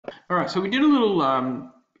All right, so we did a little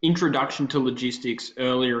introduction to logistics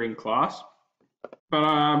earlier in class,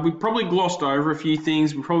 but we probably glossed over a few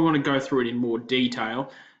things. We probably want to go through it in more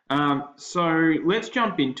detail. So let's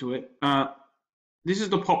jump into it. This is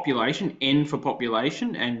the population, N for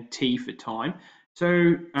population and T for time.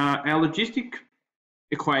 So our logistic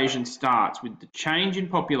equation starts with the change in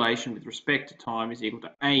population with respect to time is equal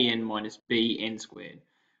to AN minus BN squared,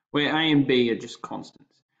 where A and B are just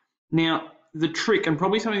constants. Now, the trick, and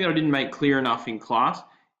probably something that I didn't make clear enough in class,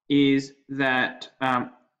 is that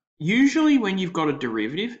usually when you've got a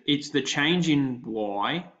derivative, it's the change in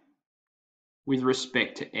y with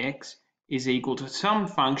respect to x is equal to some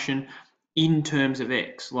function in terms of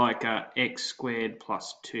x, like x squared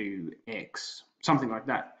plus 2x, something like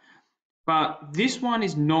that. But this one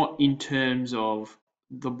is not in terms of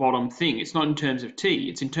the bottom thing. It's not in terms of t.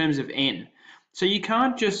 It's in terms of n. So you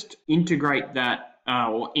can't just integrate that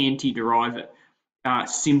or anti-derive it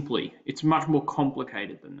simply. It's much more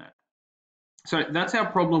complicated than that. So that's our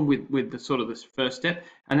problem with the sort of this first step,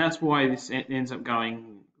 and that's why this ends up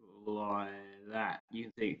going like that. You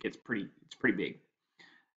can see it's pretty big.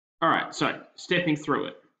 All right, so stepping through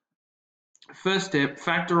it. First step,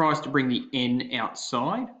 factorize to bring the n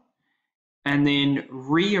outside, and then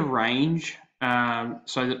rearrange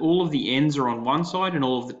so that all of the n's are on one side and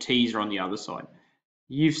all of the t's are on the other side.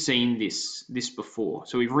 You've seen this before,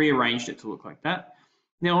 so we've rearranged it to look like that.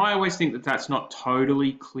 Now, I always think that that's not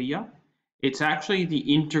totally clear. It's actually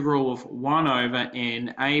the integral of 1 over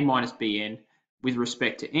n a minus bn with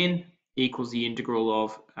respect to n equals the integral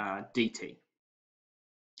of dt.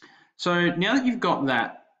 So now that you've got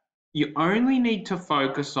that, you only need to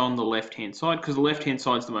focus on the left-hand side because the left-hand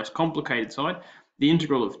side is the most complicated side. The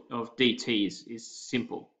integral of dt is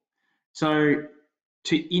simple. So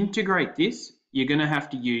to integrate this, you're going to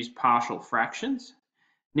have to use partial fractions.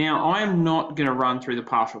 Now, I am not going to run through the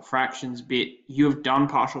partial fractions bit. You have done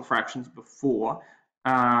partial fractions before.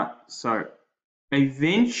 So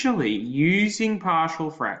eventually, using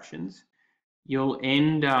partial fractions, you'll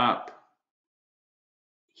end up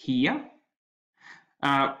here.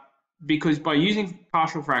 Because by using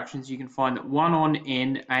partial fractions, you can find that 1 on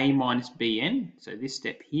n a minus bn, so this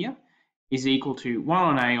step here, is equal to 1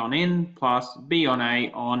 on a on n plus b on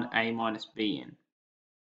a minus bn.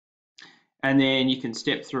 And then you can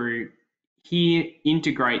step through here,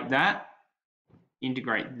 integrate that,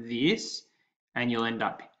 integrate this, and you'll end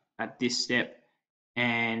up at this step,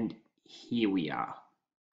 and here we are.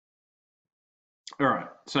 All right,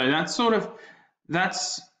 so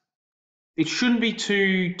it shouldn't be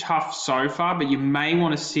too tough so far, but you may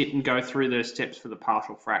want to sit and go through those steps for the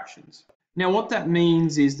partial fractions. Now, what that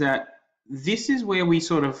means is that this is where we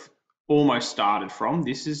sort of almost started from.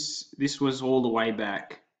 This was all the way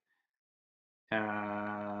back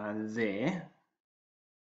there.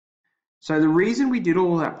 So the reason we did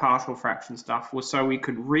all that partial fraction stuff was so we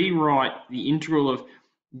could rewrite the integral of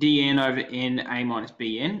dn over n a minus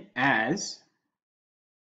bn as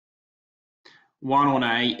 1 on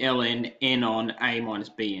a ln n on a minus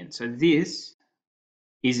bn. So this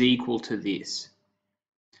is equal to this,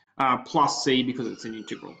 plus c because it's an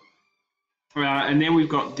integral. And then we've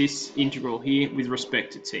got this integral here with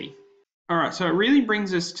respect to t. All right, so it really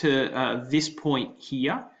brings us to this point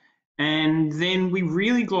here. And then we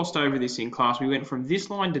really glossed over this in class. We went from this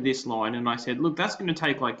line to this line, and I said, look, that's going to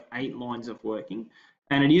take like 8 lines of working.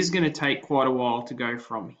 And it is going to take quite a while to go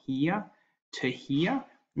from here to here.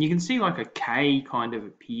 You can see like a K kind of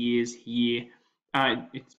appears here.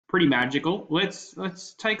 It's pretty magical. Let's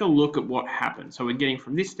take a look at what happens. So we're getting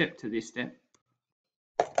from this step to this step.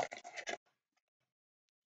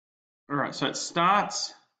 All right, so it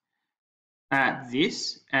starts at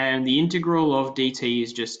this, and the integral of dt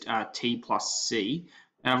is just t plus c.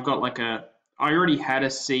 And I've got like I already had a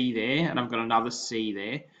c there, and I've got another c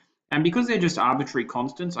there. And because they're just arbitrary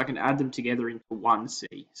constants, I can add them together into one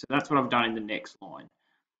c. So that's what I've done in the next line.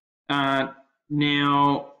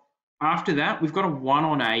 Now, after that, we've got a 1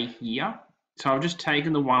 on a here. So I've just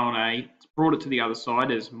taken the 1 on a, brought it to the other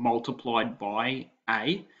side as multiplied by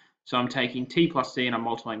a. So I'm taking t plus c and I'm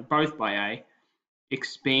multiplying both by a,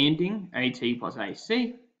 expanding at plus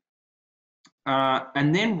ac,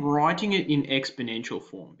 and then writing it in exponential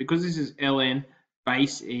form. Because this is ln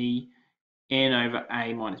base e n over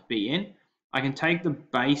a minus bn, I can take the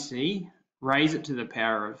base e, raise it to the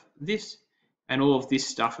power of this, and all of this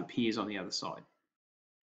stuff appears on the other side.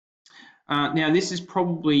 Now, this is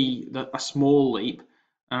probably a small leap.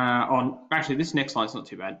 Actually, this next line is not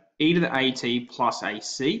too bad. E to the at plus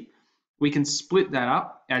ac. We can split that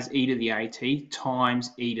up as e to the at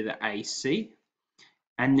times e to the ac,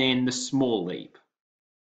 and then the small leap.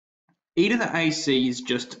 e to the AC is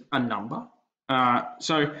just a number.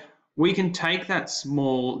 So we can take that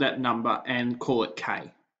number and call it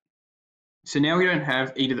k. So now we don't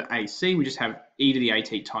have e to the AC, we just have e to the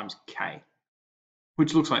AT times k,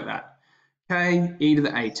 which looks like that. K e to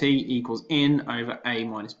the AT equals n over a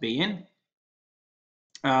minus bn.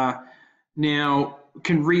 Now,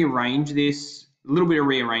 can rearrange this, a little bit of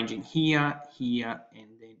rearranging here, here,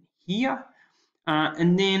 and then here.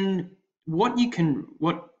 And then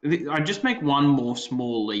I just make one more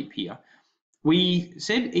small leap here. We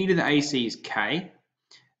said e to the AC is k,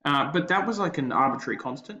 but that was like an arbitrary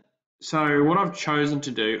constant. So what I've chosen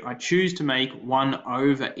to do, I choose to make 1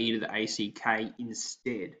 over e to the AC k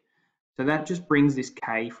instead. So that just brings this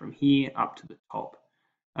k from here up to the top.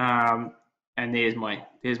 And there's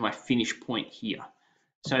my finish point here.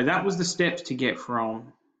 So that was the steps to get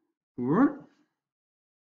from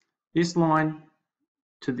this line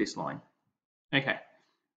to this line. Okay.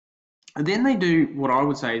 And then they do what I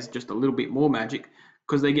would say is just a little bit more magic,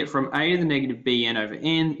 because they get from a to the negative bn over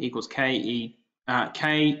n equals ke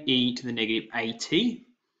to the negative at.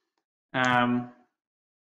 All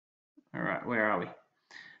right, where are we?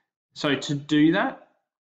 So to do that,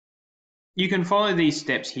 you can follow these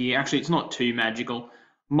steps here. Actually, it's not too magical.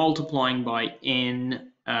 Multiplying by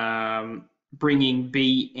n, bringing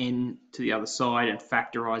bn to the other side and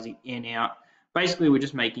factorizing n out. Basically, we're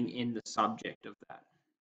just making n the subject of that.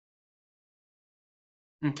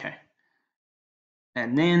 Okay.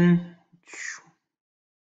 And then,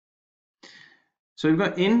 so we've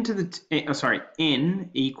got n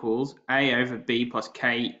equals a over b plus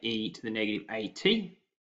ke to the negative at.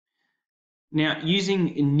 Now,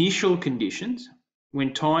 using initial conditions,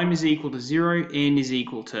 when time is equal to 0, n is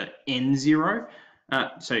equal to n0.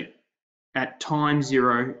 So at time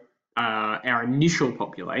 0, our initial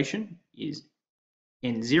population is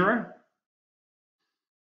n0.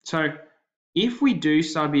 So if we do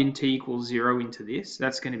sub in t equals 0 into this,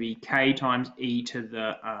 that's going to be k times e to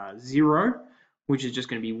the 0, which is just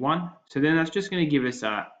going to be 1. So then that's just going to give us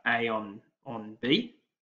a on b.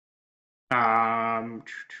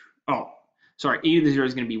 Sorry, e to the 0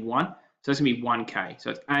 is going to be 1. So that's going to be 1k.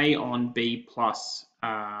 So it's a on b plus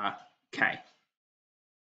k,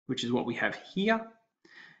 which is what we have here.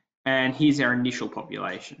 And here's our initial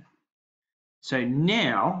population. So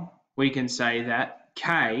now we can say that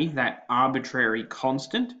k, that arbitrary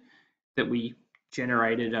constant that we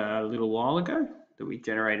generated a little while ago, that we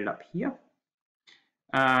generated up here,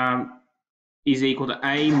 is equal to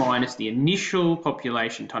a minus the initial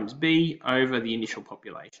population times b over the initial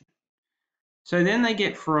population. So then they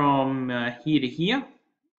get from here to here.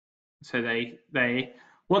 So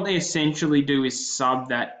what they essentially do is sub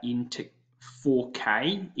that into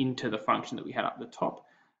 4k into the function that we had up the top.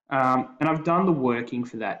 And I've done the working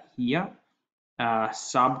for that here.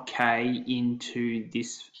 Sub k into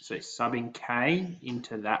this, so subbing k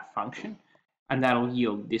into that function, and that'll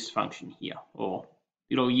yield this function here, or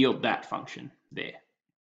it'll yield that function there.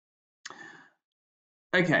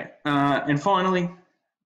 Okay, and finally,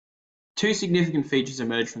 two significant features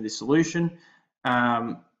emerge from this solution.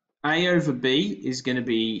 A over b is going to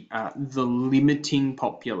be the limiting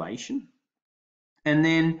population. And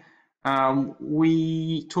then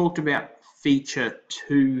we talked about feature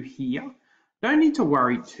 2 here. Don't need to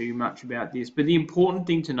worry too much about this, but the important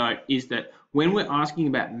thing to note is that when we're asking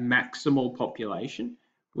about maximal population,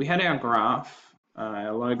 we had our graph,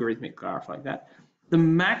 a logarithmic graph like that. The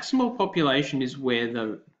maximal population is where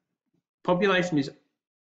the population is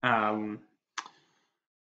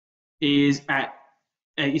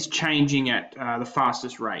changing at the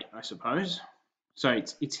fastest rate, I suppose. So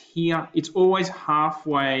it's here. It's always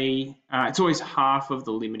halfway. It's always half of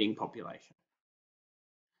the limiting population.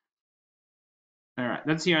 All right,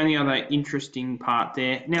 that's the only other interesting part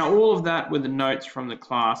there. Now, all of that were the notes from the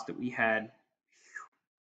class that we had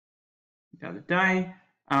the other day.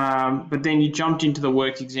 But then you jumped into the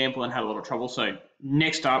worked example and had a lot of trouble. So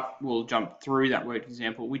next up, we'll jump through that worked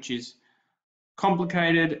example, which is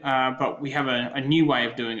complicated, but we have a new way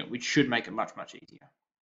of doing it, which should make it much, much easier.